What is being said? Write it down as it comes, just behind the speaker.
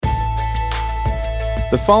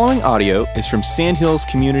The following audio is from Sandhills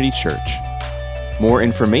Community Church. More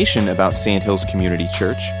information about Sandhills Community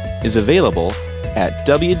Church is available at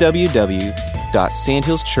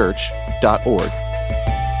www.sandhillschurch.org.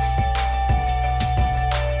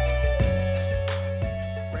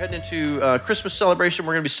 We're heading into Christmas celebration.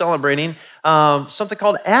 We're going to be celebrating something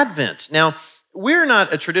called Advent. Now, we're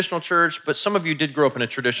not a traditional church, but some of you did grow up in a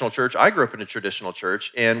traditional church. I grew up in a traditional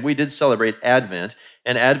church, and we did celebrate Advent.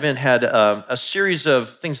 And Advent had a series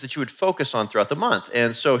of things that you would focus on throughout the month.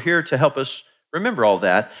 And so here to help us remember all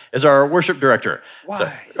that is our worship director.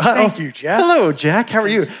 Why? Thank you, Jack. Hello, Jack. How are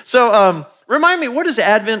you? So remind me, what is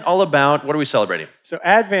Advent all about? What are we celebrating? So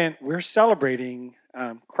Advent, we're celebrating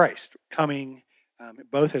Christ coming,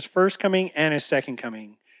 both his first coming and his second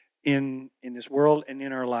coming in this world and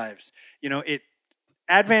in our lives. You know,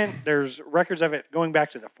 Advent, there's records of it going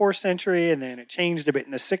back to the 4th century, and then it changed a bit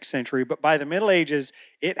in the 6th century. But by the Middle Ages,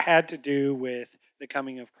 it had to do with the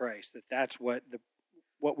coming of Christ. That's what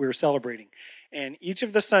we're celebrating. And each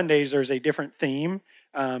of the Sundays, there's a different theme.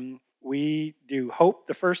 We do hope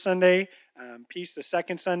the first Sunday, peace the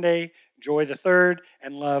second Sunday, joy the third,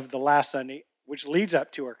 and love the last Sunday, which leads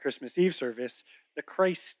up to our Christmas Eve service, the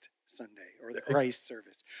Christ Sunday, or the Christ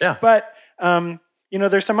service. Yeah. But,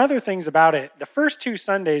 there's some other things about it. The first 2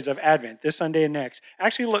 Sundays of Advent, this Sunday and next,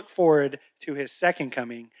 actually look forward to his second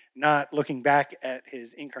coming, not looking back at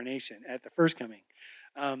his incarnation, at the first coming.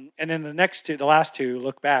 And then the last two,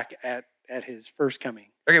 look back at his first coming.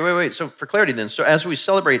 Okay, wait. So for clarity then, so as we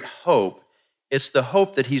celebrate hope, it's the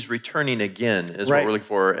hope that he's returning again is Right. what we're looking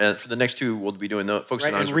for. And for the next 2, we'll be doing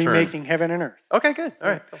focusing on And his return. remaking heaven and earth. Okay, good. All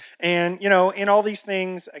right. Cool. And, in all these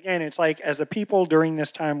things, again, it's like as the people during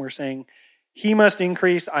this time, we're saying, he must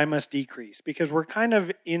increase, I must decrease. Because we're kind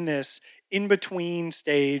of in this in-between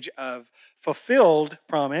stage of fulfilled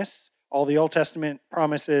promise. All the Old Testament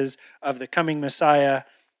promises of the coming Messiah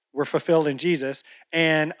were fulfilled in Jesus.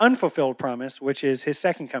 And unfulfilled promise, which is his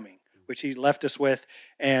second coming, which he left us with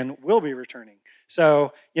and will be returning.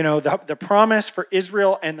 So, the promise for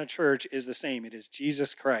Israel and the church is the same. It is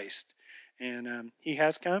Jesus Christ. And he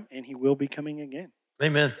has come, and he will be coming again.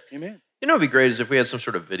 Amen. Amen. You know what would be great is if we had some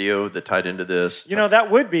sort of video that tied into this.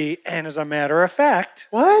 That would be, and as a matter of fact,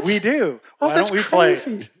 What? we do. Oh, Why that's don't we play it?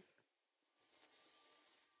 crazy.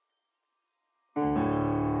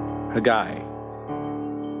 Haggai,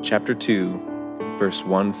 chapter 2, verse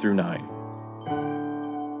 1 through 9.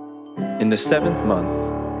 In the 7th month,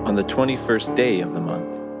 on the 21st day of the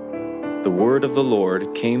month, the word of the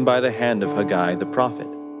Lord came by the hand of Haggai the prophet.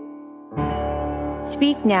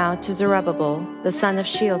 Speak now to Zerubbabel, the son of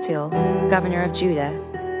Shealtiel, governor of Judah,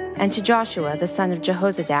 and to Joshua, the son of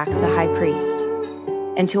Jehozadak, the high priest,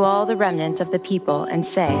 and to all the remnant of the people, and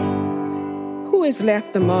say, Who is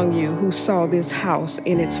left among you who saw this house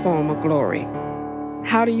in its former glory?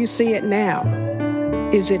 How do you see it now?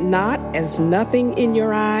 Is it not as nothing in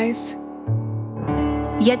your eyes?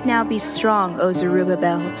 Yet now be strong, O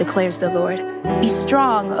Zerubbabel, declares the Lord. Be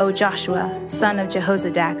strong, O Joshua, son of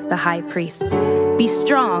Jehozadak, the high priest. Be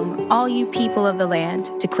strong, all you people of the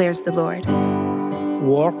land, declares the Lord.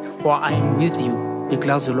 Work, for I am with you,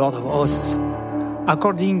 declares the Lord of hosts.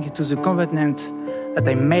 According to the covenant that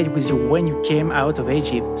I made with you when you came out of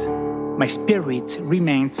Egypt, my spirit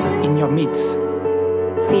remains in your midst.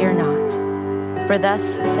 Fear not, for thus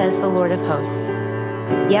says the Lord of hosts,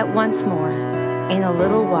 yet once more, in a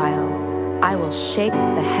little while, I will shake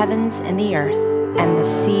the heavens and the earth, and the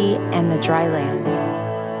sea and the dry land.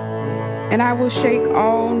 And I will shake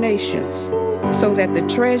all nations, so that the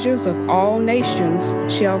treasures of all nations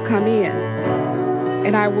shall come in.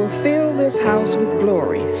 And I will fill this house with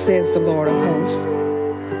glory, says the Lord of hosts.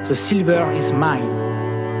 The silver is mine,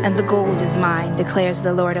 And the gold is mine, declares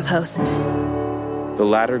the Lord of hosts. The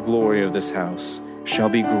latter glory of this house shall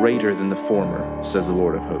be greater than the former, says the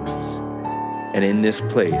Lord of hosts. And in this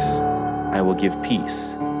place I will give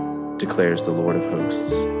peace, declares the Lord of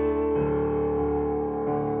hosts.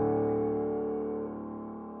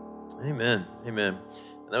 Amen. Amen.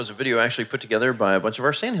 And that was a video actually put together by a bunch of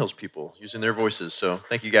our Sandhills people using their voices. So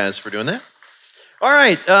thank you guys for doing that. All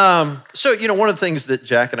right. So, one of the things that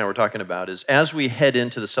Jack and I were talking about is as we head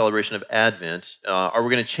into the celebration of Advent, are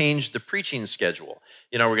we going to change the preaching schedule?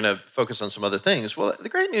 We're going to focus on some other things. Well, the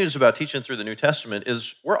great news about teaching through the New Testament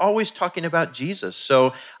is we're always talking about Jesus.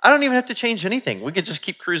 So I don't even have to change anything. We could just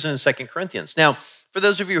keep cruising in 2 Corinthians. Now, for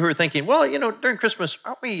those of you who are thinking, well, during Christmas,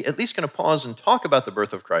 aren't we at least going to pause and talk about the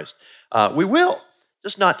birth of Christ? We will.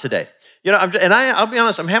 Just not today. I'll be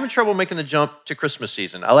honest, I'm having trouble making the jump to Christmas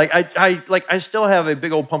season. I still have a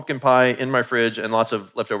big old pumpkin pie in my fridge and lots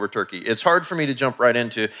of leftover turkey. It's hard for me to jump right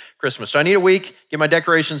into Christmas. So I need a week, get my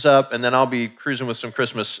decorations up, and then I'll be cruising with some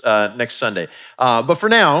Christmas next Sunday. But for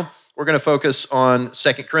now, we're going to focus on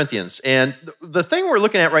 2 Corinthians. And the thing we're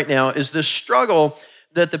looking at right now is this struggle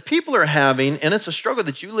that the people are having, and it's a struggle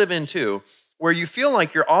that you live in too, where you feel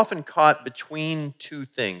like you're often caught between two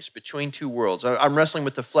things, between two worlds. I'm wrestling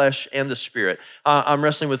with the flesh and the spirit. I'm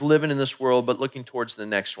wrestling with living in this world, but looking towards the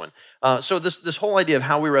next one. So this whole idea of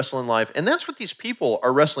how we wrestle in life, and that's what these people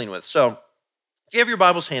are wrestling with. So if you have your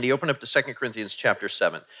Bibles handy, open up to 2 Corinthians chapter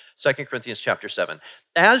 7. 2 Corinthians chapter 7.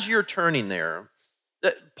 As you're turning there,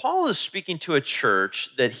 Paul is speaking to a church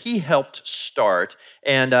that he helped start,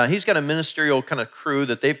 and he's got a ministerial kind of crew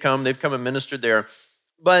that they've come and ministered there.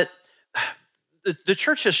 But the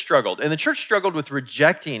church has struggled, and the church struggled with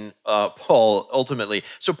rejecting Paul ultimately.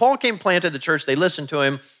 So Paul came, planted the church, they listened to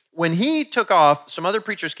him. When he took off, some other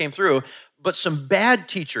preachers came through, but some bad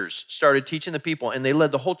teachers started teaching the people, and they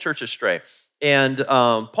led the whole church astray. And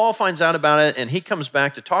Paul finds out about it, and he comes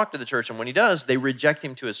back to talk to the church, and when he does, they reject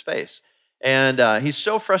him to his face. And he's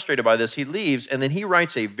so frustrated by this, he leaves, and then he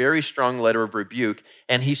writes a very strong letter of rebuke,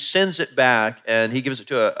 and he sends it back, and he gives it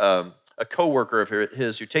to a co-worker of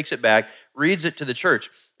his who takes it back, reads it to the church.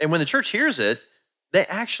 And when the church hears it, they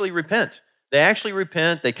actually repent.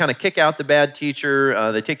 They kind of kick out the bad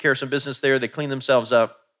teacher. They take care of some business there. They clean themselves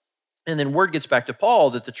up. And then word gets back to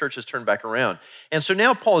Paul that the church has turned back around. And so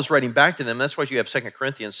now Paul is writing back to them. That's why you have 2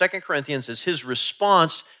 Corinthians. 2 Corinthians is his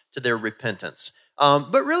response to their repentance.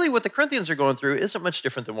 But really what the Corinthians are going through isn't much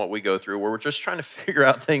different than what we go through, where we're just trying to figure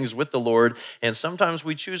out things with the Lord. And sometimes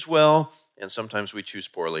we choose well, and sometimes we choose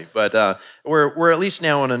poorly. But we're at least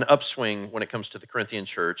now on an upswing when it comes to the Corinthian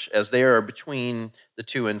church, as they are between the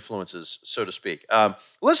two influences, so to speak.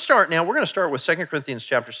 Let's start now. We're going to start with 2 Corinthians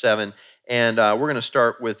chapter 7, and we're going to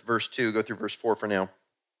start with verse 2, go through verse 4 for now.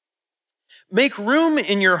 Make room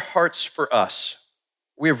in your hearts for us.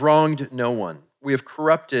 We have wronged no one. We have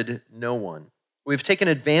corrupted no one. We have taken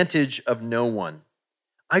advantage of no one.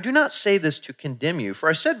 I do not say this to condemn you, for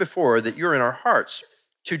I said before that you're in our hearts,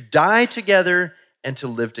 to die together and to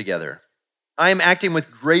live together. I am acting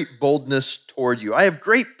with great boldness toward you. I have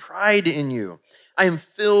great pride in you. I am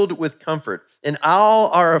filled with comfort. In all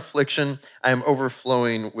our affliction, I am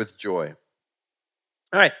overflowing with joy.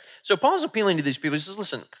 All right, so Paul's appealing to these people. He says,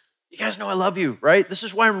 listen, you guys know I love you, right? This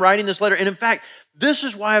is why I'm writing this letter. And in fact, this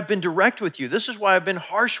is why I've been direct with you. This is why I've been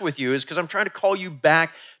harsh with you, is because I'm trying to call you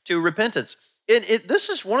back to repentance. This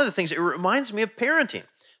is one of the things, it reminds me of parenting.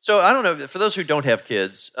 So I don't know, for those who don't have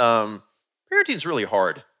kids, parenting is really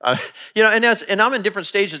hard. And I'm in different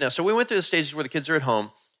stages now. So we went through the stages where the kids are at home.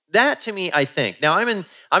 That to me, I think. Now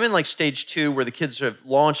I'm in like stage 2 where the kids have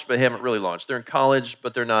launched but haven't really launched. They're in college,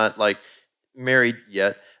 but they're not like married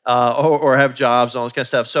yet, or have jobs, all this kind of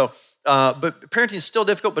stuff. So, but parenting is still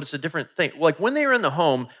difficult, but it's a different thing. Like when they were in the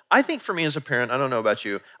home, I think for me as a parent, I don't know about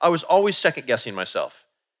you, I was always second guessing myself.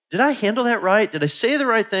 Did I handle that right? Did I say the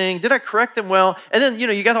right thing? Did I correct them well? And then,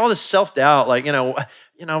 you got all this self-doubt, like,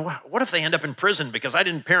 what if they end up in prison because I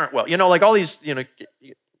didn't parent well? Like all these, does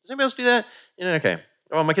anybody else do that? Okay.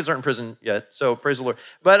 Well, my kids aren't in prison yet, so praise the Lord.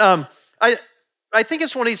 But I think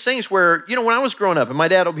it's one of these things where, when I was growing up, and my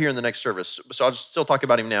dad will be here in the next service, so I'll still talk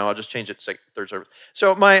about him now. I'll just change it to third service.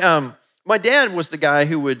 So my dad was the guy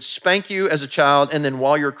who would spank you as a child, and then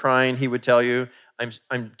while you're crying, he would tell you,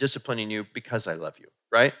 I'm disciplining you because I love you,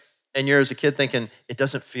 right? And you're as a kid thinking, it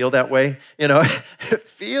doesn't feel that way. It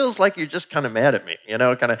feels like you're just kind of mad at me,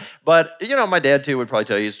 But, my dad too would probably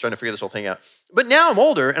tell you he's trying to figure this whole thing out. But now I'm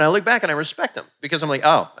older and I look back and I respect him because I'm like,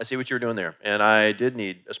 oh, I see what you were doing there. And I did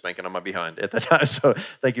need a spanking on my behind at the time. So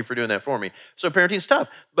thank you for doing that for me. So parenting's tough.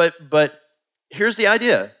 But here's the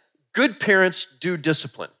idea. Good parents do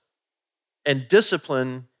discipline. And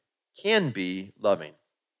discipline can be loving.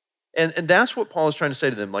 And that's what Paul is trying to say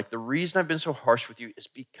to them. Like, the reason I've been so harsh with you is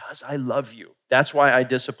because I love you. That's why I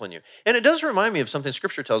discipline you. And it does remind me of something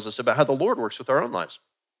Scripture tells us about how the Lord works with our own lives.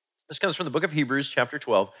 This comes from the book of Hebrews, chapter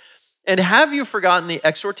 12. And have you forgotten the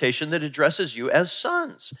exhortation that addresses you as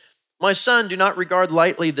sons? My son, do not regard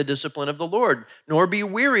lightly the discipline of the Lord, nor be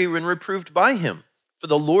weary when reproved by him. For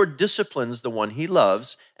the Lord disciplines the one he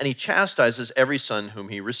loves, and he chastises every son whom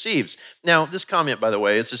he receives. Now, this comment, by the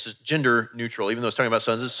way, this is gender neutral, even though it's talking about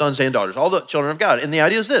sons, it's sons and daughters, all the children of God. And the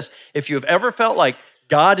idea is this: if you have ever felt like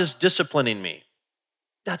God is disciplining me,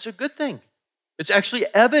 that's a good thing. It's actually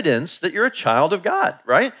evidence that you're a child of God,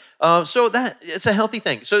 right? So that it's a healthy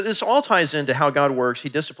thing. So this all ties into how God works. He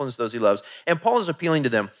disciplines those he loves. And Paul is appealing to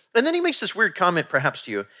them. And then he makes this weird comment perhaps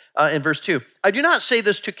to you in verse 2. I do not say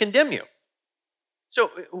this to condemn you. So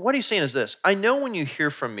what he's saying is this. I know when you hear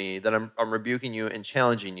from me that I'm rebuking you and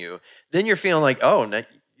challenging you, then you're feeling like, oh,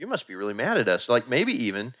 you must be really mad at us. Like maybe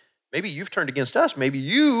you've turned against us. Maybe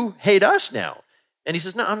you hate us now. And he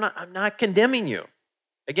says, no, I'm not condemning you.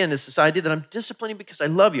 Again, it's this idea that I'm disciplining because I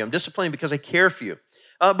love you. I'm disciplining because I care for you.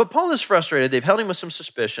 But Paul is frustrated. They've held him with some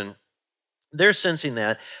suspicion. They're sensing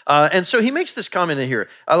that. And so he makes this comment in here.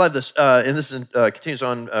 I love this. And this continues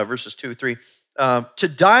on verses 2, 3. To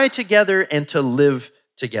die together and to live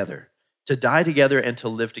together. To die together and to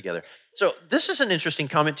live together. So this is an interesting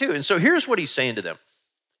comment too. And so here's what he's saying to them.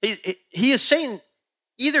 He is saying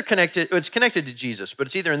either it's connected to Jesus, but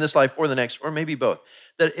it's either in this life or the next, or maybe both.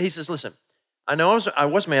 That he says, listen, I know I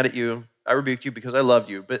was mad at you. I rebuked you because I loved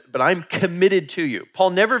you, but I'm committed to you.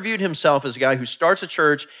 Paul never viewed himself as a guy who starts a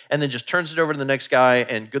church and then just turns it over to the next guy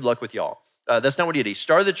and good luck with y'all. That's not what he did. He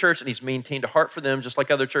started the church and he's maintained a heart for them just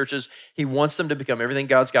like other churches. He wants them to become everything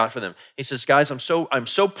God's got for them. He says, guys, I'm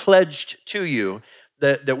so pledged to you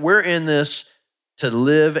that we're in this to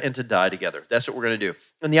live and to die together. That's what we're going to do.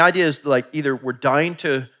 And the idea is like either we're dying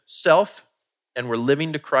to self and we're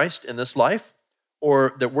living to Christ in this life,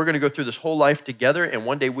 or that we're going to go through this whole life together and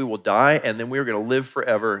one day we will die and then we're going to live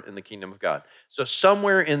forever in the kingdom of God. So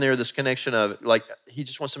somewhere in there, this connection of like, he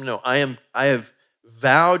just wants them to know, I have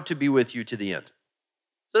vowed to be with you to the end.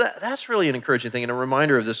 So that's really an encouraging thing and a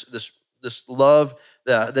reminder of this love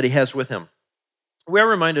that he has with him. We are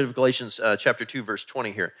reminded of Galatians chapter 2, verse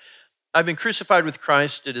 20 here. I've been crucified with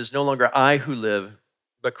Christ. It is no longer I who live,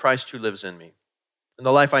 but Christ who lives in me. In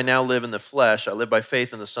the life I now live in the flesh, I live by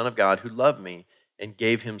faith in the Son of God who loved me and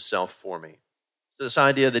gave himself for me. So this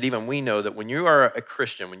idea that even we know that when you are a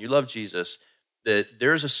Christian, when you love Jesus, that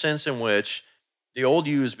there's a sense in which the old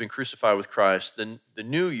you has been crucified with Christ, the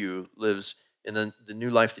new you lives in the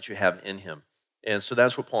new life that you have in him. And so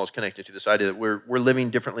that's what Paul is connected to, this idea that we're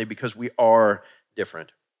living differently because we are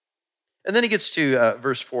different. And then he gets to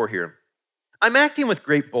verse 4 here. I'm acting with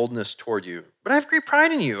great boldness toward you, but I have great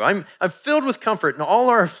pride in you. I'm filled with comfort in all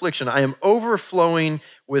our affliction. I am overflowing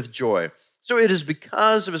with joy. So it is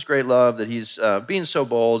because of his great love that he's being so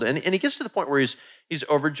bold, and he gets to the point where he's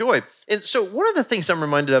overjoyed. And so one of the things I'm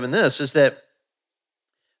reminded of in this is that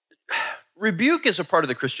rebuke is a part of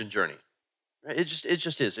the Christian journey. It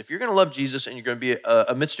just is. If you're going to love Jesus and you're going to be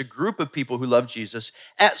amidst a group of people who love Jesus,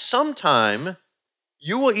 at some time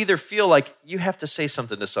you will either feel like you have to say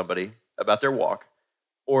something to somebody about their walk,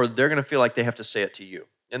 or they're going to feel like they have to say it to you.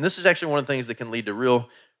 And this is actually one of the things that can lead to real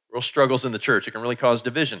struggles in the church. It can really cause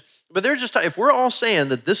division. But if we're all saying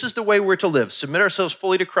that this is the way we're to live, submit ourselves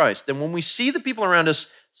fully to Christ, then when we see the people around us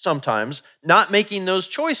sometimes not making those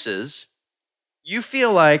choices, you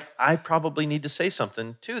feel like I probably need to say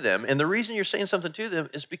something to them. And the reason you're saying something to them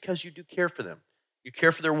is because you do care for them. You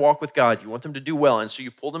care for their walk with God. You want them to do well, and so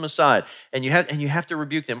you pull them aside, and you have to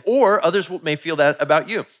rebuke them. Or others may feel that about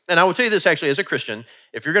you. And I will tell you this actually as a Christian,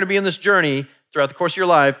 if you're going to be in this journey throughout the course of your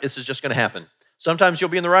life, this is just going to happen. Sometimes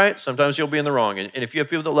you'll be in the right, sometimes you'll be in the wrong. And if you have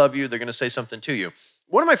people that love you, they're going to say something to you.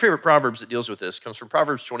 One of my favorite proverbs that deals with this comes from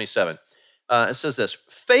Proverbs 27. It says this,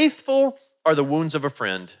 faithful are the wounds of a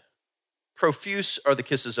friend, profuse are the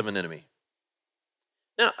kisses of an enemy.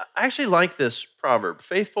 Now, I actually like this proverb.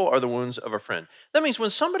 Faithful are the wounds of a friend. That means when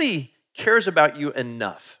somebody cares about you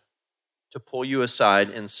enough to pull you aside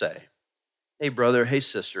and say, hey, brother, hey,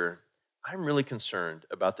 sister, I'm really concerned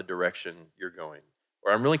about the direction you're going,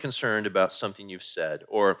 or I'm really concerned about something you've said,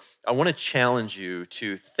 or I want to challenge you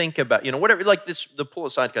to think about, whatever, like this, the pull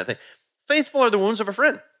aside kind of thing. Faithful are the wounds of a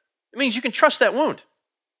friend. It means you can trust that wound.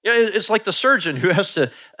 It's like the surgeon who has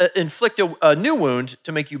to inflict a new wound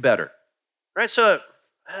to make you better, right? So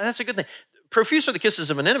that's a good thing. Profuse are the kisses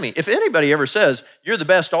of an enemy. If anybody ever says you're the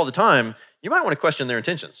best all the time, you might want to question their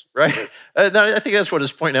intentions, right? I think that's what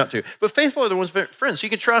it's pointing out to. But faithful are the ones friends. So you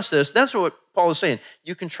can trust this. That's what Paul is saying.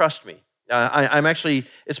 You can trust me. I'm actually,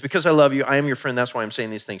 it's because I love you. I am your friend. That's why I'm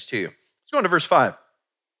saying these things to you. Let's go on to verse 5.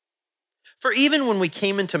 For even when we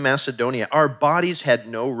came into Macedonia, our bodies had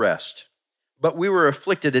no rest, but we were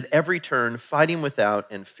afflicted at every turn, fighting without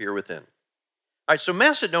and fear within. All right, so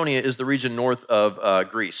Macedonia is the region north of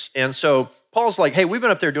Greece. And so Paul's like, hey, we've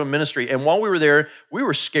been up there doing ministry. And while we were there, we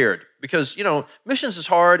were scared because, missions is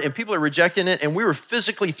hard and people are rejecting it. And we were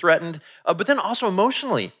physically threatened, but then also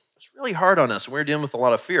emotionally. It's really hard on us. And we were dealing with a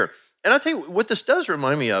lot of fear. And I'll tell you what this does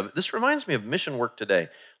remind me of. This reminds me of mission work today.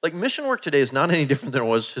 Like mission work today is not any different than it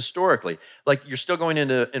was historically. Like you're still going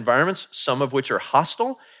into environments, some of which are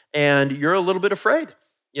hostile, and you're a little bit afraid,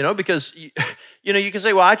 because, you can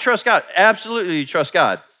say, well, I trust God. Absolutely, you trust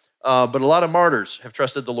God. But a lot of martyrs have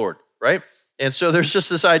trusted the Lord, right? And so there's just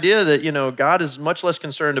this idea that, God is much less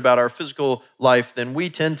concerned about our physical life than we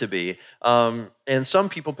tend to be. And some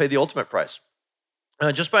people pay the ultimate price.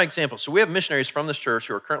 Just by example, so we have missionaries from this church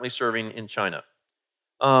who are currently serving in China.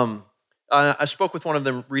 I spoke with one of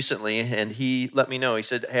them recently, and he let me know. He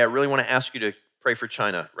said, hey, I really want to ask you to pray for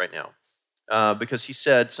China right now. Because he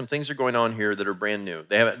said some things are going on here that are brand new.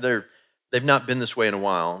 They've not been this way in a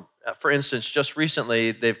while. For instance, just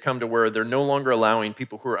recently, they've come to where they're no longer allowing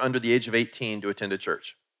people who are under the age of 18 to attend a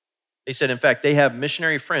church. They said, in fact, they have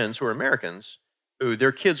missionary friends who are Americans who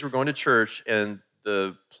their kids were going to church and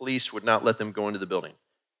the police would not let them go into the building.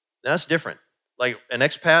 Now, that's different. Like an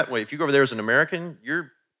expat, if you go over there as an American,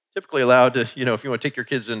 you're typically allowed to, if you want to take your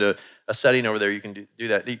kids into a setting over there, you can do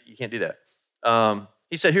that. You can't do that.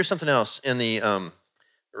 He said, here's something else. In the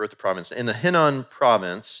Henan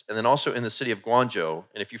province, and then also in the city of Guangzhou,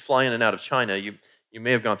 and if you fly in and out of China, you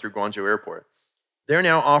may have gone through Guangzhou Airport. They're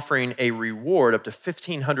now offering a reward up to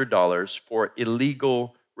 $1,500 for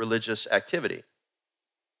illegal religious activity.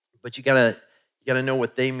 But you gotta know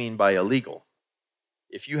what they mean by illegal.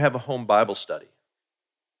 If you have a home Bible study,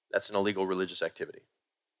 that's an illegal religious activity.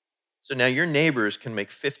 So now your neighbors can make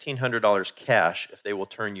 $1,500 cash if they will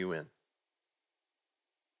turn you in.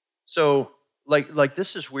 So, like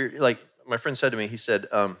this is weird. Like my friend said to me, he said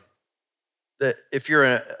that if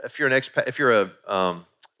you're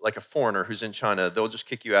like a foreigner who's in China, they'll just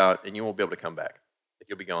kick you out and you won't be able to come back. Like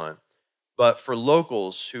you'll be gone. But for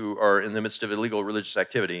locals who are in the midst of illegal religious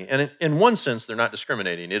activity, and in one sense, they're not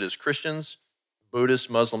discriminating. It is Christians, Buddhists,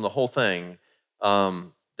 Muslim, the whole thing.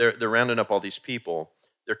 They're rounding up all these people.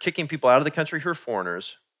 They're kicking people out of the country who are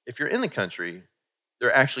foreigners. If you're in the country,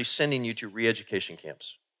 they're actually sending you to re-education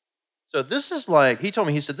camps. So this is like, he told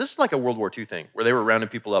me, he said, this is like a World War II thing, where they were rounding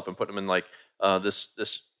people up and putting them in like this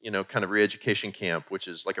kind of re-education camp, which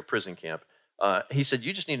is like a prison camp. He said,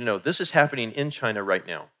 you just need to know, this is happening in China right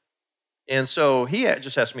now. And so he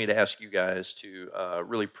just asked me to ask you guys to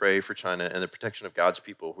really pray for China and the protection of God's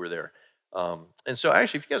people who are there. And so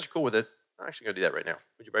actually, if you guys are cool with it, I'm actually going to do that right now.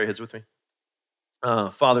 Would you bow your heads with me?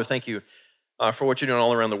 Father, thank you for what you're doing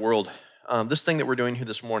all around the world. This thing that we're doing here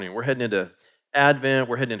this morning, we're heading into Advent,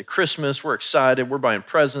 we're heading into Christmas, we're excited, we're buying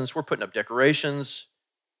presents, we're putting up decorations.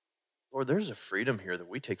 Lord, there's a freedom here that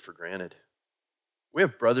we take for granted. We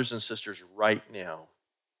have brothers and sisters right now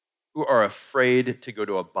who are afraid to go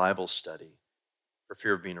to a Bible study for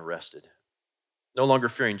fear of being arrested. No longer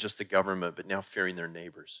fearing just the government, but now fearing their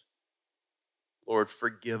neighbors. Lord,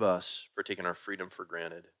 forgive us for taking our freedom for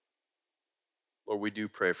granted. Lord, we do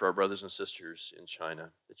pray for our brothers and sisters in China,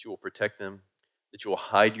 that you will protect them, that you will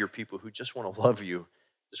hide your people who just want to love you,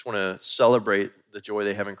 just want to celebrate the joy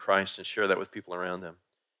they have in Christ and share that with people around them.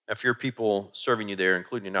 And for your people serving you there,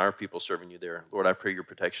 including our people serving you there, Lord, I pray your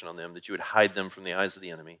protection on them, that you would hide them from the eyes of the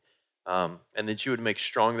enemy, and that you would make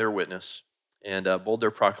strong their witness and bold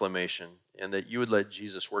their proclamation, and that you would let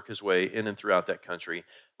Jesus work his way in and throughout that country,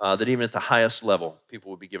 that even at the highest level,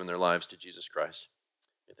 people would be giving their lives to Jesus Christ.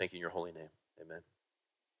 And thank you in your holy name. Amen.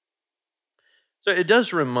 So it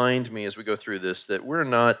does remind me as we go through this that we're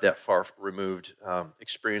not that far removed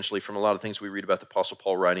experientially from a lot of things we read about the Apostle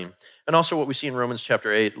Paul writing. And also what we see in Romans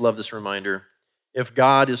chapter 8, love this reminder. If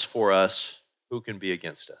God is for us, who can be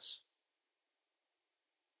against us?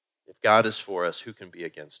 If God is for us, who can be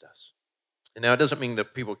against us? And now it doesn't mean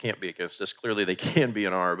that people can't be against us. Clearly they can be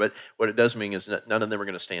and are. But what it does mean is that none of them are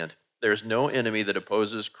going to stand. There's no enemy that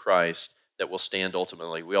opposes Christ that will stand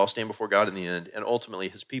ultimately. We all stand before God in the end, and ultimately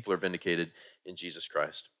his people are vindicated in Jesus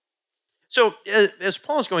Christ. So as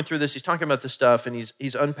Paul's going through this, he's talking about this stuff, and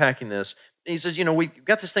he's unpacking this. He says, we've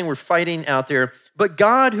got this thing we're fighting out there, but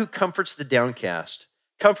God who comforts the downcast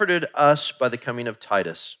comforted us by the coming of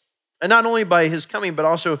Titus. And not only by his coming, but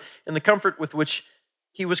also in the comfort with which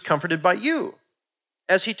he was comforted by you,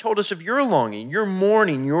 as he told us of your longing, your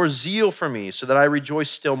mourning, your zeal for me, so that I rejoice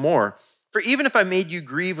still more. For even if I made you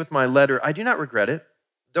grieve with my letter, I do not regret it,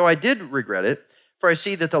 though I did regret it, for I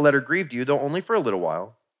see that the letter grieved you, though only for a little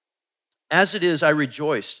while. As it is, I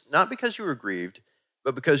rejoiced, not because you were grieved,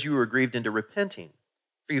 but because you were grieved into repenting.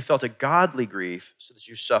 For you felt a godly grief, so that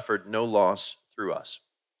you suffered no loss through us.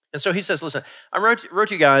 And so he says, listen, I wrote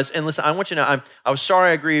to you guys, and listen, I want you to know, I was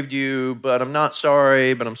sorry I grieved you, but I'm not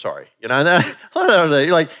sorry, but I'm sorry. You're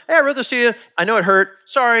like, hey, I wrote this to you. I know it hurt.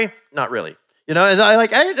 Sorry, not really. And I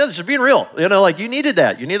hey, just being real. You needed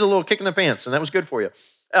that. You needed a little kick in the pants, and that was good for you.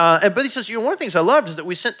 But he says, one of the things I loved is that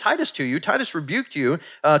we sent Titus to you. Titus rebuked you,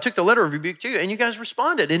 took the letter of rebuke to you, and you guys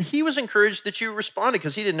responded. And he was encouraged that you responded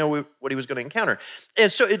because he didn't know what he was going to encounter.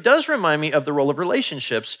 And so it does remind me of the role of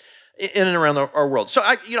relationships in and around our world. So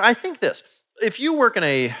I think this. If you work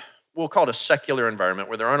in we'll call it a secular environment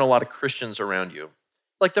where there aren't a lot of Christians around you,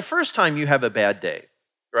 like the first time you have a bad day,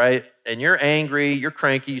 right? And you're angry, you're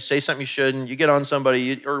cranky, you say something you shouldn't, you get on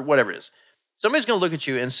somebody or whatever it is. Somebody's going to look at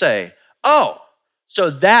you and say, oh, so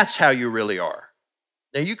that's how you really are.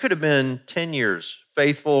 Now, you could have been 10 years,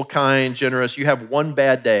 faithful, kind, generous. You have one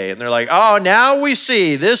bad day, and they're like, oh, now we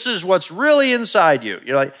see. This is what's really inside you.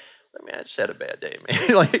 You're like, I just had a bad day,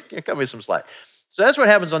 man. Like, cut me some slack. So that's what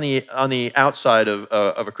happens on the outside of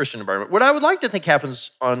a Christian environment. What I would like to think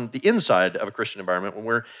happens on the inside of a Christian environment when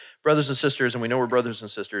we're brothers and sisters, and we know we're brothers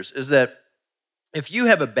and sisters, is that if you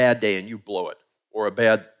have a bad day and you blow it, or a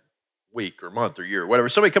bad week or month or year or whatever,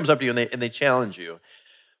 somebody comes up to you and they challenge you.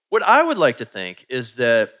 What I would like to think is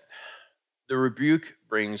that the rebuke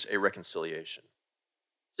brings a reconciliation.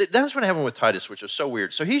 That's what happened with Titus, which is so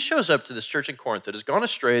weird. So he shows up to this church in Corinth that has gone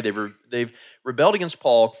astray. They've rebelled against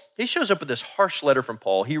Paul. He shows up with this harsh letter from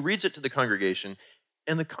Paul. He reads it to the congregation,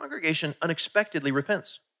 and the congregation unexpectedly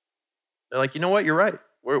repents. They're like, you know what? You're right.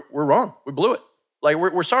 We're wrong. We blew it. Like,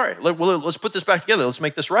 we're sorry. Let's put this back together. Let's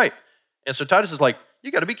make this right. And so Titus is like,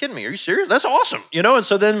 you got to be kidding me. Are you serious? That's awesome. And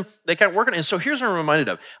so then they kind of work on it. And so here's what I'm reminded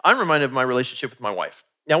of. I'm reminded of my relationship with my wife.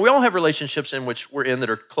 Now, we all have relationships in which we're in that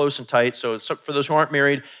are close and tight. So for those who aren't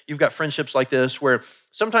married, you've got friendships like this where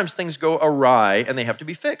sometimes things go awry and they have to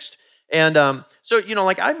be fixed. And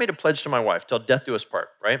like I made a pledge to my wife, till death do us part,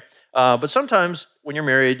 right? But sometimes when you're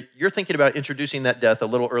married, you're thinking about introducing that death a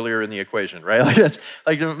little earlier in the equation, right? Like that's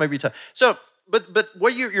like it might be tough. So, but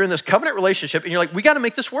what you're in this covenant relationship and you're like, we got to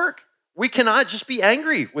make this work. We cannot just be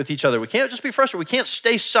angry with each other. We can't just be frustrated. We can't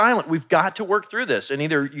stay silent. We've got to work through this. And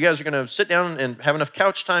either you guys are going to sit down and have enough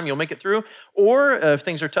couch time, you'll make it through, or if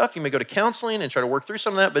things are tough, you may go to counseling and try to work through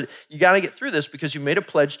some of that, but you got to get through this because you made a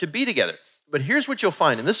pledge to be together. But here's what you'll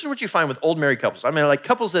find, and this is what you find with old married couples. I mean, like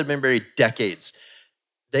couples that have been married decades.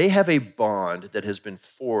 They have a bond that has been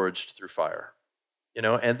forged through fire,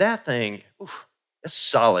 and that thing, that's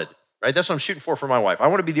solid, right? That's what I'm shooting for my wife. I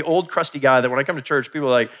want to be the old crusty guy that when I come to church, people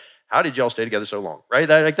are like, how did y'all stay together so long, right?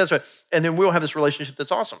 That's right. And then we'll have this relationship that's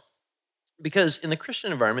awesome. Because in the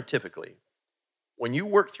Christian environment, typically, when you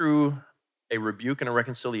work through a rebuke and a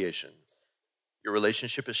reconciliation, your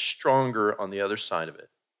relationship is stronger on the other side of it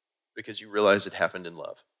because you realize it happened in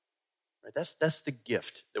love. Right? That's the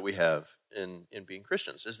gift that we have in being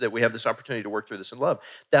Christians, is that we have this opportunity to work through this in love.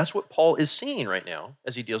 That's what Paul is seeing right now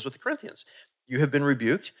as he deals with the Corinthians. You have been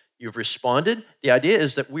rebuked. You've responded. The idea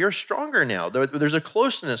is that we are stronger now. There's a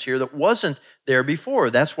closeness here that wasn't there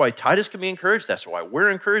before. That's why Titus can be encouraged. That's why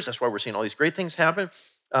we're encouraged. That's why we're seeing all these great things happen.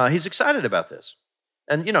 He's excited about this.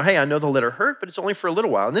 And, hey, I know the letter hurt, but it's only for a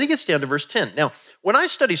little while. And then he gets down to verse 10. Now, when I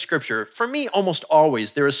study Scripture, for me, almost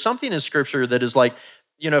always, there is something in Scripture that is like,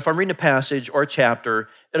 if I'm reading a passage or a chapter,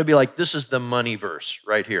 it'll be like, this is the money verse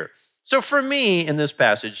right here. So for me, in this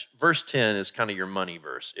passage, verse 10 is kind of your money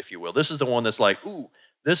verse, if you will. This is the one that's like, ooh,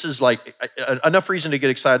 this is like enough reason to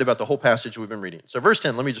get excited about the whole passage we've been reading. So verse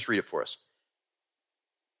 10, let me just read it for us.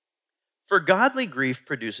 For godly grief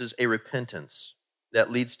produces a repentance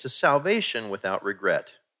that leads to salvation without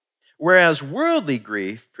regret, whereas worldly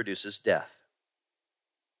grief produces death.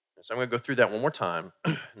 So I'm going to go through that one more time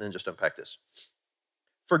and then just unpack this.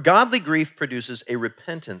 For godly grief produces a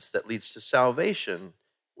repentance that leads to salvation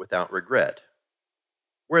without regret,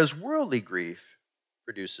 whereas worldly grief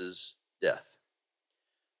produces death.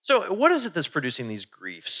 So what is it that's producing these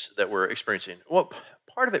griefs that we're experiencing? Well,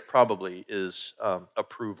 part of it probably is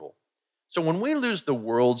approval. So when we lose the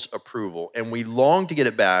world's approval and we long to get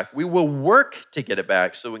it back, we will work to get it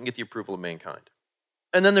back so we can get the approval of mankind.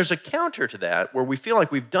 And then there's a counter to that where we feel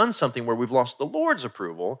like we've done something where we've lost the Lord's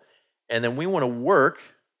approval, and then we want to work,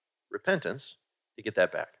 repentance, to get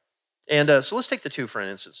that back. And so let's take the two for an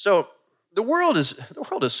instance. So the world is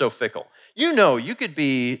so fickle. You could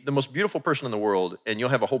be the most beautiful person in the world, and you'll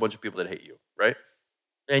have a whole bunch of people that hate you, right?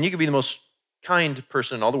 And you could be the most kind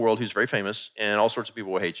person in all the world who's very famous, and all sorts of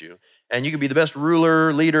people will hate you. And you could be the best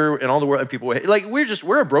ruler, leader in all the world, and people will hate. Like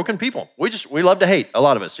we're a broken people. We love to hate. A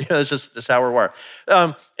lot of us. It's just how we're wired.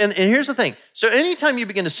 And here's the thing. So anytime you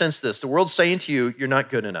begin to sense this, the world's saying to you, you're not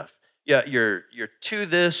good enough. Yeah, you're too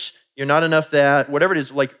this. You're not enough that, whatever it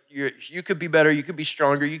is, like you could be better, you could be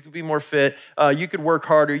stronger, you could be more fit, you could work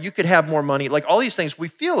harder, you could have more money. Like all these things, we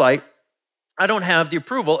feel like I don't have the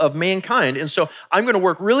approval of mankind, and so I'm going to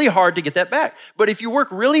work really hard to get that back. But if you work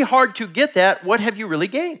really hard to get that, what have you really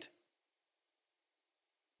gained?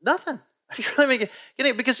 Nothing. Are you really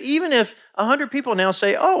getting it? Because even if 100 people now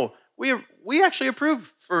say, oh, we actually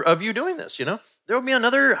approve of you doing this, there will be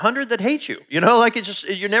another 100 that hate you. You're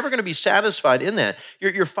never going to be satisfied in that.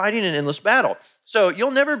 You're fighting an endless battle. So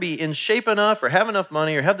you'll never be in shape enough or have enough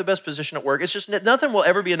money or have the best position at work. It's just nothing will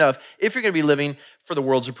ever be enough if you're going to be living for the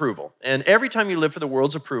world's approval. And every time you live for the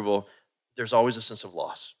world's approval, there's always a sense of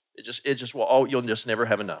loss. You'll just never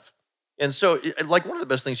have enough. And so, one of the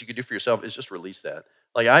best things you could do for yourself is just release that.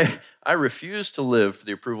 I refuse to live for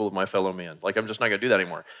the approval of my fellow man. I'm just not going to do that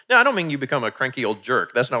anymore. Now, I don't mean you become a cranky old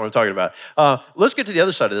jerk. That's not what I'm talking about. Let's get to the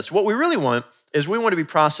other side of this. What we really want is we want to be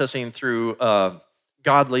processing through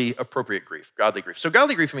godly, appropriate grief. Godly grief. So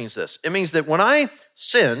godly grief means this. It means that when I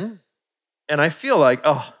sin and I feel like,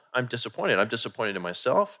 I'm disappointed. I'm disappointed in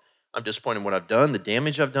myself. I'm disappointed in what I've done, the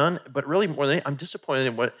damage I've done. But really, more than I'm disappointed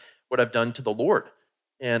in what I've done to the Lord.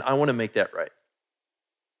 And I want to make that right.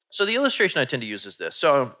 So the illustration I tend to use is this.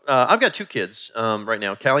 So I've got 2 kids right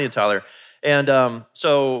now, Callie and Tyler. And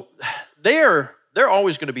so they're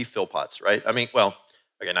always going to be Philpotts, right? I mean, well,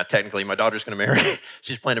 okay, not technically. My daughter's going to marry.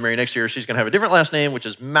 She's planning to marry next year. She's going to have a different last name, which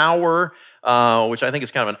is Maurer, which I think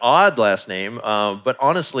is kind of an odd last name. But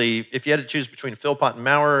honestly, if you had to choose between Philpott and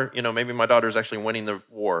Maurer, maybe my daughter's actually winning the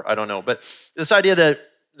war. I don't know. But this idea that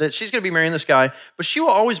she's going to be marrying this guy, but she will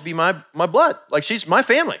always be my blood. She's my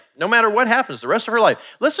family, no matter what happens the rest of her life.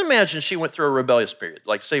 Let's imagine she went through a rebellious period.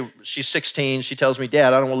 Say she's 16, she tells me,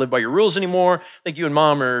 Dad, I don't want to live by your rules anymore. I think you and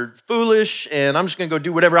Mom are foolish, and I'm just going to go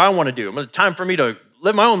do whatever I want to do. It's time for me to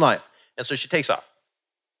live my own life. And so she takes off.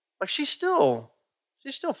 She's still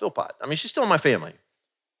Philpott. I mean, she's still my family.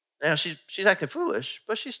 Now, she's acting foolish,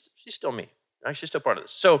 but she's still me. Right? She's still part of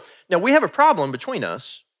this. So now we have a problem between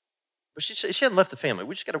us. But she hadn't left the family.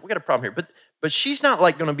 We got a problem here. But she's not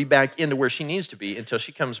going to be back into where she needs to be until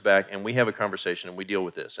she comes back and we have a conversation and we deal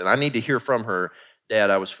with this. And I need to hear from her, Dad,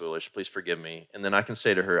 I was foolish. Please forgive me. And then I can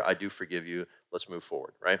say to her, I do forgive you. Let's move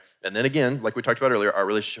forward, right? And then again, like we talked about earlier, our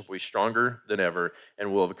relationship will be stronger than ever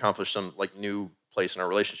and we'll have accomplished some new place in our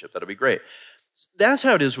relationship. That'll be great. That's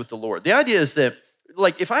how it is with the Lord. The idea is that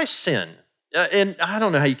if I sin, and I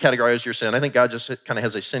don't know how you categorize your sin. I think God just kind of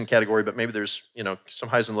has a sin category, but maybe there's, some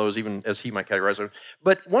highs and lows, even as he might categorize them.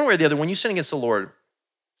 But one way or the other, when you sin against the Lord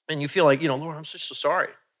and you feel like, Lord, I'm so sorry.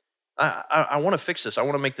 I want to fix this. I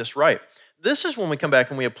want to make this right. This is when we come back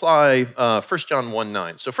and we apply 1 John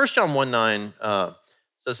 1:9. So 1 John 1:9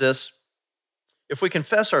 says this, if we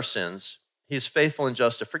confess our sins, he is faithful and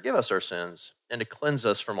just to forgive us our sins and to cleanse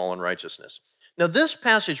us from all unrighteousness. Now, this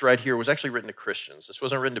passage right here was actually written to Christians. This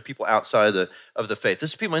wasn't written to people outside of the faith.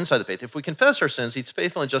 This is people inside the faith. If we confess our sins, he's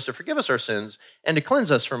faithful and just to forgive us our sins and to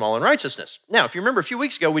cleanse us from all unrighteousness. Now, if you remember a few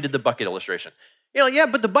weeks ago, we did the bucket illustration.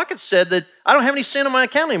 But the bucket said that I don't have any sin on my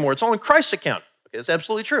account anymore. It's all in Christ's account. Okay, that's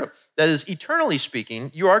absolutely true. That is, eternally speaking,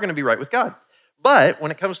 you are going to be right with God. But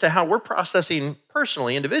when it comes to how we're processing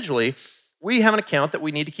personally, individually, we have an account that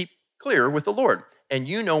we need to keep clear with the Lord. And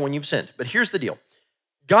you know when you've sinned. But here's the deal.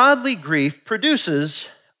 Godly grief produces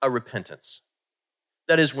a repentance.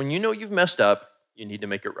 That is, when you know you've messed up, you need to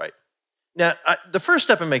make it right. Now, the first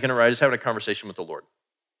step in making it right is having a conversation with the Lord.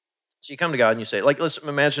 So you come to God and you say, let's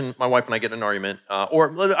imagine my wife and I get in an argument,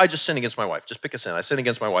 or I just sin against my wife. Just pick a sin. I sin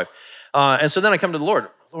against my wife. And so then I come to the Lord.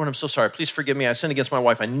 Lord, I'm so sorry. Please forgive me. I sinned against my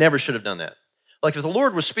wife. I never should have done that. If the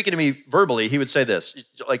Lord was speaking to me verbally, he would say this,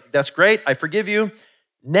 that's great. I forgive you.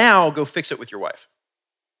 Now go fix it with your wife.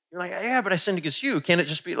 You're like, yeah, but I sinned against you. Can't it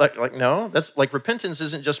just be no? That's repentance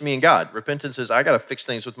isn't just me and God. Repentance is I got to fix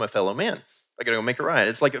things with my fellow man. I got to go make it right.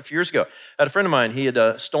 It's like a few years ago. I had a friend of mine. He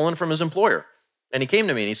had stolen from his employer. And he came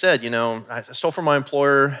to me and he said, I stole from my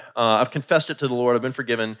employer. I've confessed it to the Lord. I've been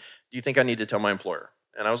forgiven. Do you think I need to tell my employer?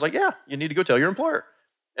 And I was like, yeah, you need to go tell your employer.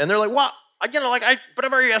 And they're like, well, but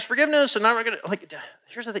I've already asked forgiveness. And I'm going to,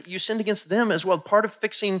 here's the thing. You sinned against them as well. Part of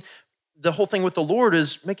fixing the whole thing with the Lord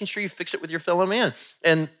is making sure you fix it with your fellow man.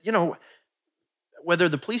 And, whether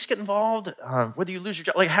the police get involved, whether you lose your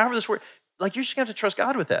job, however this works, you're just going to have to trust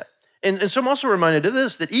God with that. And so I'm also reminded of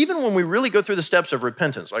this, that even when we really go through the steps of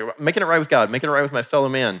repentance, making it right with God, making it right with my fellow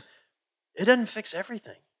man, it doesn't fix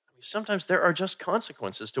everything. Sometimes there are just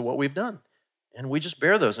consequences to what we've done. And we just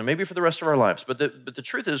bear those, and maybe for the rest of our lives. But the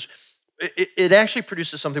truth is, it actually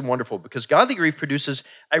produces something wonderful, because godly grief produces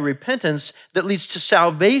a repentance that leads to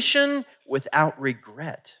salvation without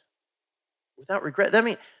regret. Without regret. That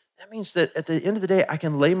means that at the end of the day, I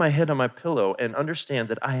can lay my head on my pillow and understand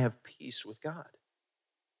that I have peace with God.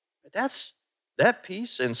 That's that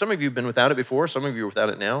peace, and some of you have been without it before, some of you are without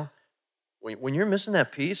it now. When you're missing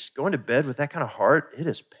that peace, going to bed with that kind of heart, it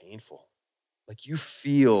is painful. You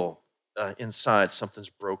feel inside something's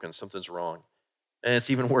broken, something's wrong. And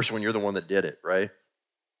it's even worse when you're the one that did it, right?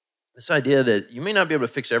 This idea that you may not be able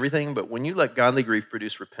to fix everything, but when you let godly grief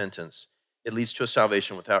produce repentance, it leads to a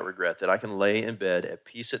salvation without regret, that I can lay in bed at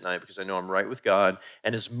peace at night because I know I'm right with God,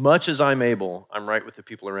 and as much as I'm able, I'm right with the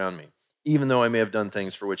people around me, even though I may have done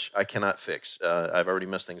things for which I cannot fix. I've already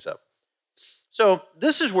messed things up. So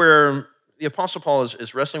this is where the Apostle Paul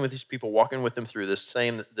is wrestling with these people, walking with them through this,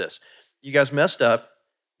 saying this: you guys messed up,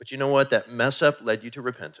 but you know what? That mess up led you to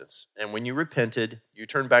repentance. And when you repented, you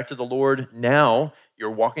turned back to the Lord. Now you're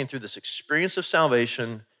walking through this experience of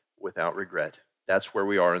salvation without regret. That's where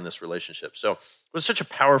we are in this relationship. So it was such a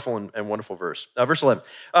powerful and wonderful verse. Verse 11.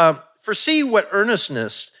 For see what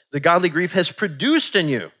earnestness the godly grief has produced in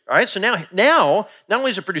you. All right, so now, not only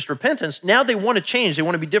has it produced repentance, now they want to change. They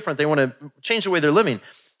want to be different. They want to change the way they're living.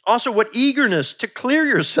 Also, what eagerness to clear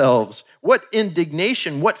yourselves. What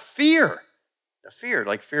indignation. What fear. Fear,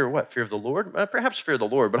 like fear of what? Fear of the Lord? Perhaps fear of the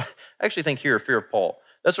Lord, but I actually think here fear of Paul.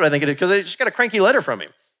 That's what I think it is, because they just got a cranky letter from him.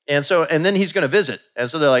 And then he's going to visit.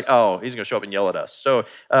 And so they're like, oh, he's going to show up and yell at us. So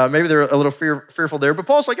maybe they're a little fearful there. But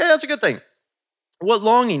Paul's like, hey, that's a good thing. What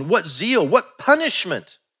longing, what zeal, what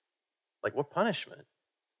punishment. Like, what punishment?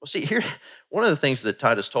 Well, see, here, one of the things that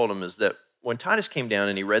Titus told him is that when Titus came down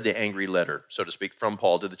and he read the angry letter, so to speak, from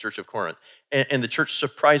Paul to the church of Corinth, and the church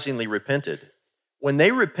surprisingly repented, when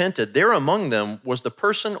they repented, there among them was the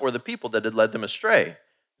person or the people that had led them astray.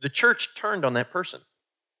 The church turned on that person,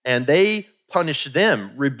 and they punished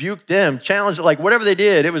them, rebuked them, challenged, like whatever they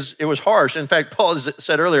did, it was harsh. In fact, Paul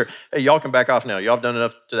said earlier, hey, y'all can back off now. Y'all have done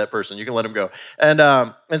enough to that person. You can let him go. And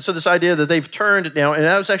so this idea that they've turned now, and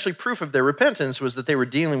that was actually proof of their repentance, was that they were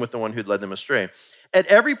dealing with the one who'd led them astray. At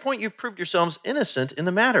every point, you've proved yourselves innocent in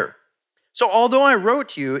the matter. So although I wrote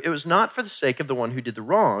to you, it was not for the sake of the one who did the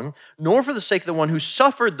wrong, nor for the sake of the one who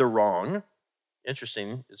suffered the wrong.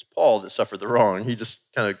 Interesting, it's Paul that suffered the wrong. He just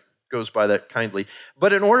kind of goes by that kindly.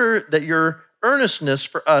 But in order that your earnestness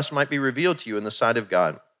for us might be revealed to you in the sight of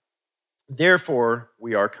God. Therefore,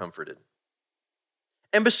 we are comforted.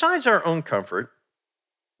 And besides our own comfort,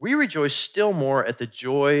 we rejoice still more at the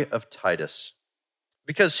joy of Titus,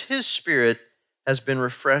 because his spirit has been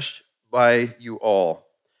refreshed by you all.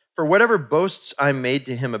 For whatever boasts I made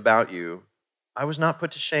to him about you, I was not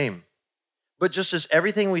put to shame. But just as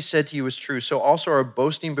everything we said to you is true, so also our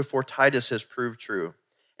boasting before Titus has proved true.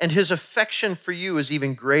 And his affection for you is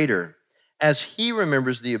even greater, as he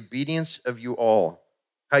remembers the obedience of you all,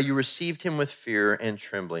 how you received him with fear and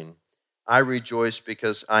trembling. I rejoice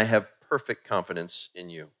because I have perfect confidence in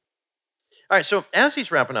you. All right, so as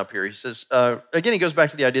he's wrapping up here, he says, again, he goes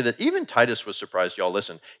back to the idea that even Titus was surprised y'all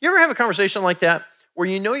listen. You ever have a conversation like that where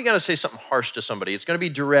you know you got to say something harsh to somebody? It's going to be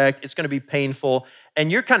direct, it's going to be painful,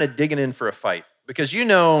 and you're kind of digging in for a fight because you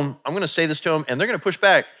know I'm going to say this to them and they're going to push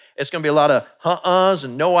back. It's going to be a lot of uh-uhs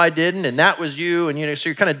and no, I didn't, and that was you, and so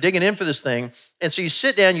you're kind of digging in for this thing. And so you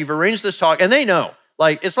sit down, you've arranged this talk, and they know.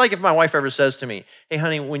 Like, it's like if my wife ever says to me, hey,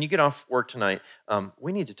 honey, when you get off work tonight,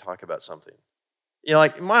 we need to talk about something. You know,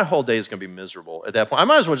 like, my whole day is going to be miserable at that point. I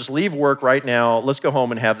might as well just leave work right now. Let's go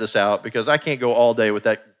home and have this out because I can't go all day with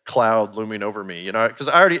that cloud looming over me, you know, because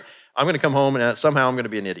I'm going to come home and somehow I'm going to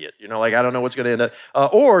be an idiot. You know, like, I don't know what's going to end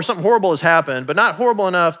up. Or something horrible has happened, but not horrible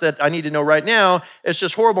enough that I need to know right now. It's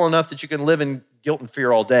just horrible enough that you can live in guilt and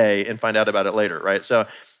fear all day and find out about it later, right? So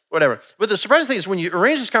whatever. But the surprising thing is when you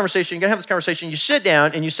arrange this conversation, you're going to have this conversation, you sit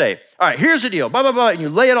down and you say, all right, here's the deal, blah, blah, blah, and you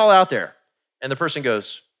lay it all out there. And the person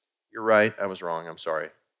goes, you're right, I was wrong, I'm sorry.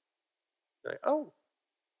 You're like, oh,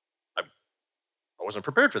 I wasn't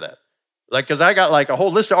prepared for that. Like, because I got like a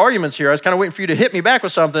whole list of arguments here. I was kind of waiting for you to hit me back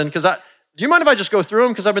with something. Do you mind if I just go through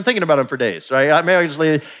them? Because I've been thinking about them for days, right? Maybe I just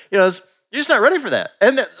leave, you're just not ready for that.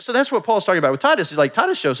 And so that's what Paul's talking about with Titus. He's like,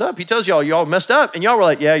 Titus shows up. He tells y'all messed up. And y'all were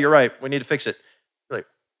like, yeah, you're right. We need to fix it. You're like,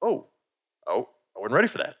 oh, I wasn't ready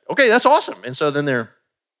for that. Okay, that's awesome. And so then they're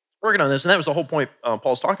working on this. And that was the whole point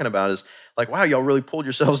Paul's talking about is like, wow, y'all really pulled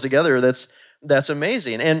yourselves together. That's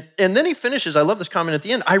amazing. And then he finishes, I love this comment at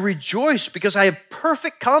the end, I rejoice because I have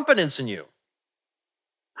perfect confidence in you.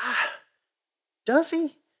 Does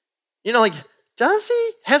he? Does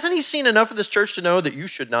he? Hasn't he seen enough of this church to know that you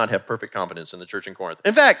should not have perfect confidence in the church in Corinth?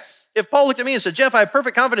 In fact, if Paul looked at me and said, Jeff, I have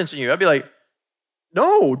perfect confidence in you, I'd be like,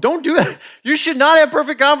 no, don't do that. You should not have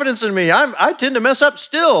perfect confidence in me. I tend to mess up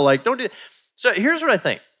still. Like, don't do it. So here's what I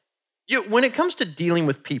think. When it comes to dealing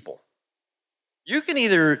with people, you can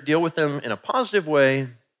either deal with them in a positive way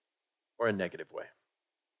or a negative way.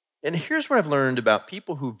 And here's what I've learned about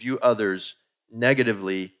people who view others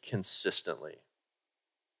negatively consistently.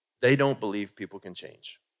 They don't believe people can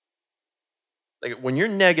change. Like when you're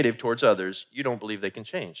negative towards others, you don't believe they can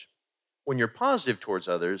change. When you're positive towards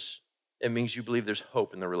others, it means you believe there's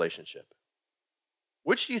hope in the relationship.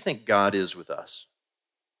 Which do you think God is with us?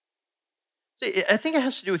 See, I think it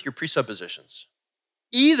has to do with your presuppositions.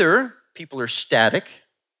 Either people are static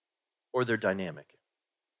or they're dynamic.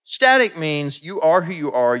 Static means you are who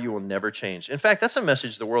you are, you will never change. In fact, that's a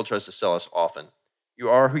message the world tries to sell us often. You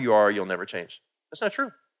are who you are, you'll never change. That's not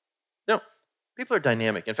true. No, people are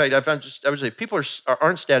dynamic. In fact, I would say people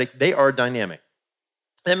aren't static, they are dynamic.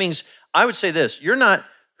 That means, I would say this, you're not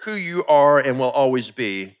who you are and will always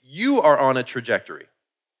be. You are on a trajectory.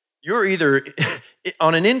 You're either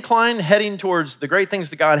on an incline heading towards the great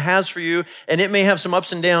things that God has for you, and it may have some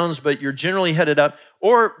ups and downs, but you're generally headed up,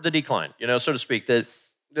 or the decline, so to speak, that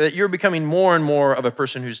you're becoming more and more of a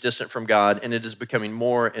person who's distant from God, and it is becoming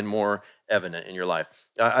more and more evident in your life.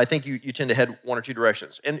 I think you tend to head one or two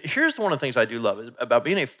directions. And here's one of the things I do love about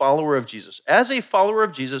being a follower of Jesus. As a follower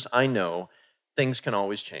of Jesus, I know things can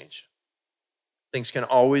always change. Things can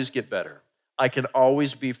always get better. I can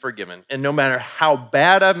always be forgiven. And no matter how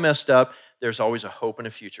bad I've messed up, there's always a hope and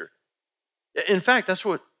a future. In fact, that's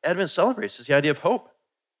what Advent celebrates, is the idea of hope.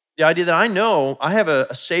 The idea that I know I have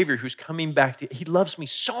a Savior who's coming back he loves me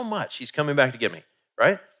so much, he's coming back to get me,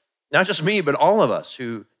 right? Not just me, but all of us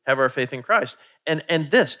who have our faith in Christ.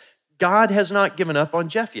 And this, God has not given up on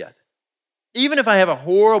Jeff yet. Even if I have a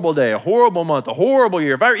horrible day, a horrible month, a horrible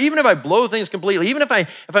year, even if I blow things completely, even if I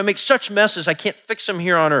make such messes I can't fix them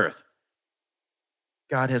here on earth,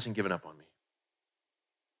 God hasn't given up on me.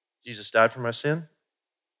 Jesus died for my sin.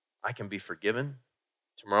 I can be forgiven.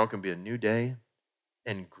 Tomorrow can be a new day.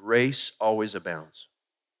 And grace always abounds.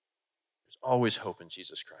 There's always hope in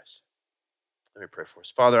Jesus Christ. Let me pray for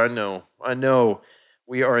us. Father, I know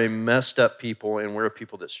we are a messed up people and we're a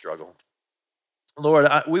people that struggle.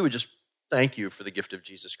 Lord, we would just thank you for the gift of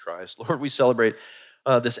Jesus Christ. Lord, we celebrate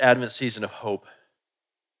this Advent season of hope.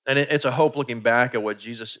 And it's a hope looking back at what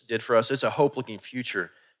Jesus did for us. It's a hope looking future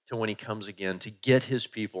to when he comes again to get his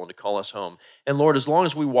people and to call us home. And Lord, as long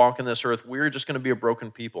as we walk on this earth, we're just going to be a broken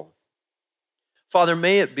people. Father,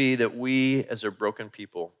 may it be that we, as a broken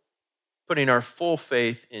people, putting our full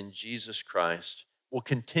faith in Jesus Christ, will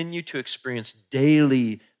continue to experience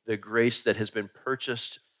daily the grace that has been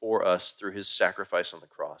purchased for us through his sacrifice on the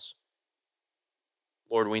cross.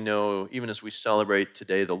 Lord, we know, even as we celebrate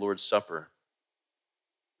today the Lord's Supper,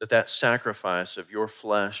 that sacrifice of your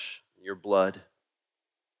flesh, your blood,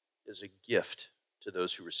 is a gift to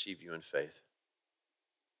those who receive you in faith.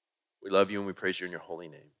 We love you and we praise you in your holy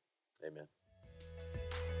name. Amen.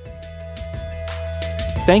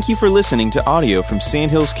 Thank you for listening to audio from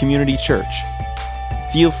Sandhills Community Church.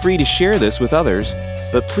 Feel free to share this with others,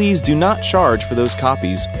 but please do not charge for those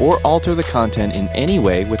copies or alter the content in any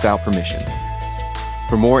way without permission.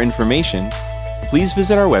 For more information, please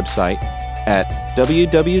visit our website at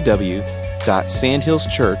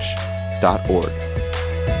www.sandhillschurch.org.